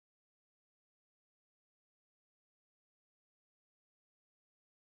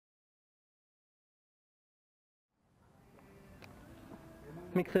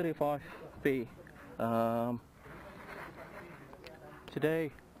Mig-35B.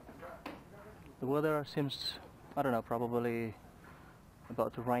 Today the weather seems, I don't know, probably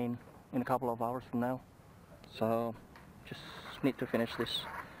about to rain in a couple of hours from now, so just need to finish this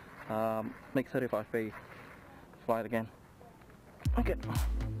Mig-35B flight again. Okay.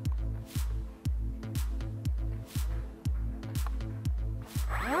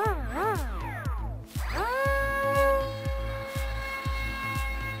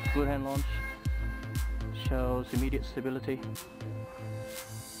 Good hand launch, shows immediate stability.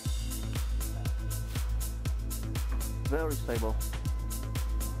 Very stable.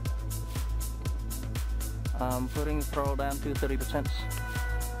 I'm putting the throttle down to 30%.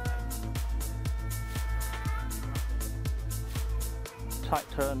 Tight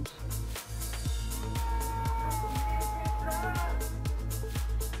turns.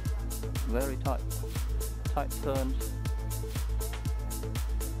 Very tight turns.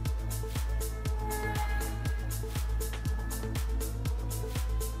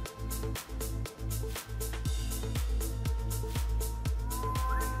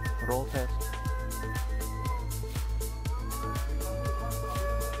 Roll test.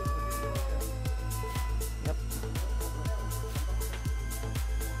 Yep.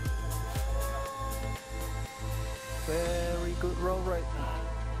 Very good roll rate.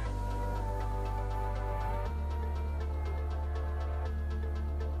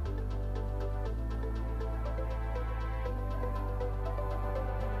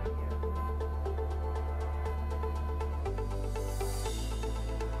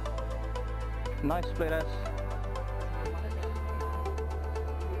 Nice split S.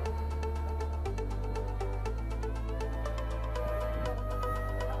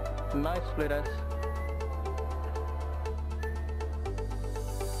 Nice split S.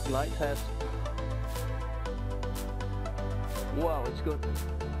 Glide test. Wow, it's good.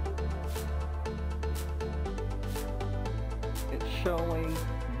 It's showing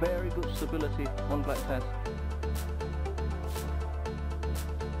very good stability on glide test.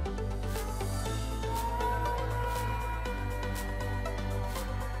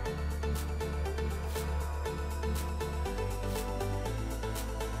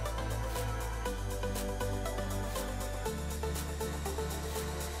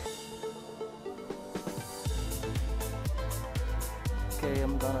 Okay,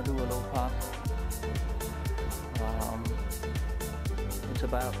 I'm gonna do a low pass. It's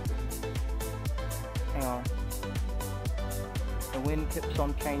about, hang on, the wind keeps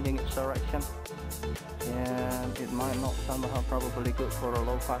on changing its direction and it might not somehow probably good for a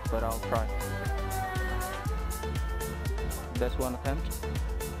low pass, but I'll try. That's one attempt.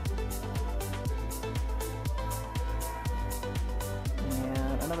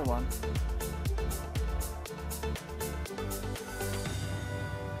 And another one.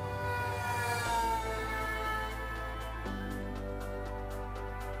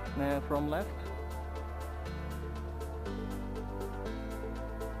 From left.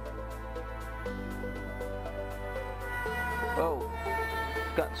 Oh,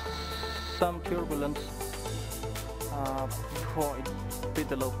 got some turbulence before it did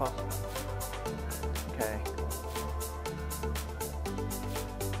the low pass. Okay.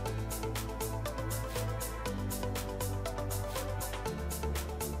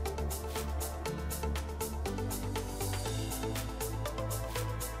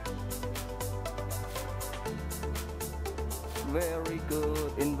 Very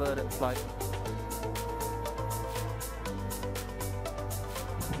good inverted flight.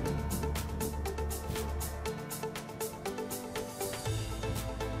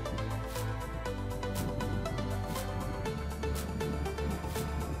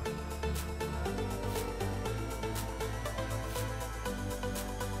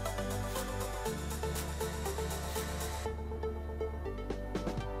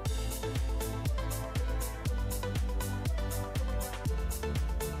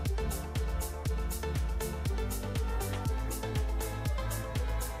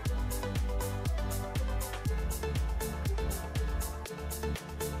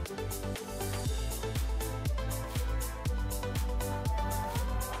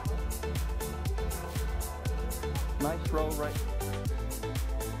 Nice roll rate,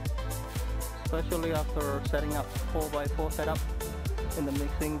 especially after setting up 4x4 setup in the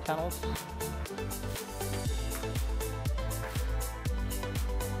mixing channels.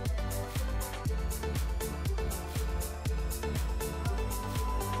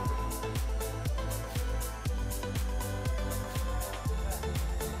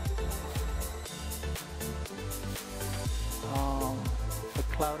 The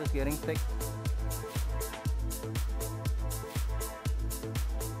cloud is getting thick.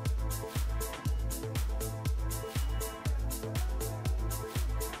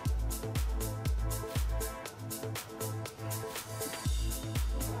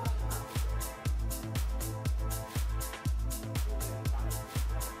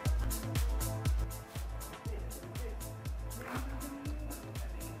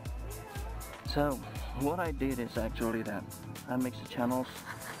 So what I did is actually that I mixed the channels.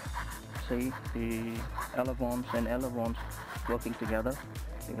 See the elevons and elevons working together,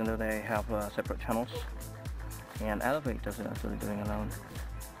 even though they have separate channels, and elevators are actually doing alone.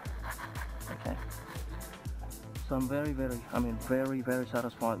 Okay, so I'm very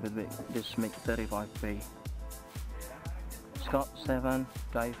satisfied with this Mig-35B. Scott, Stefan,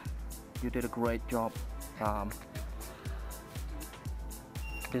 Dave, you did a great job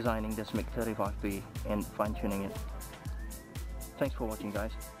designing this Mig-35B and fine-tuning it. Thanks for watching,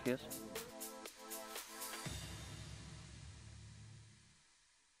 guys. Cheers.